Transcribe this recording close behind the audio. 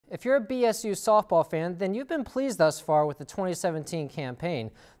If you're a BSU softball fan, then you've been pleased thus far with the 2017 campaign.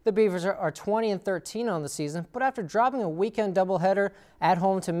 The Beavers are 20-13 on the season, but after dropping a weekend doubleheader at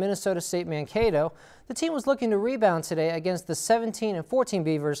home to Minnesota State Mankato, the team was looking to rebound today against the 17-14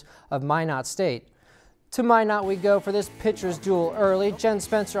 Beavers of Minot State. To Minot we go for this pitcher's duel early. Jen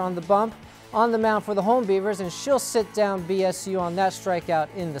Spencer on the bump, on the mound for the home Beavers, and she'll sit down BSU on that strikeout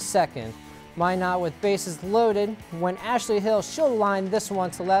in the second. Minot with bases loaded. When Ashley Hill, she'll line this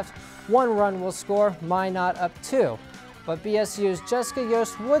one to left. 1 run will score, Minot up 2. But BSU's Jessica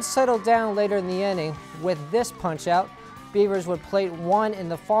Yost would settle down later in the inning with this punch out. Beavers would plate 1 in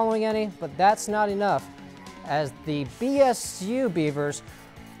the following inning, but that's not enough as the BSU Beavers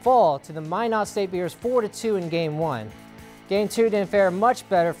fall to the Minot State Beavers 4-2 in Game 1. Game 2 didn't fare much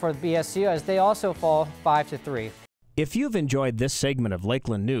better for the BSU as they also fall 5-3. If you've enjoyed this segment of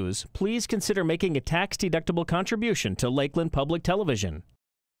Lakeland News, please consider making a tax-deductible contribution to Lakeland Public Television.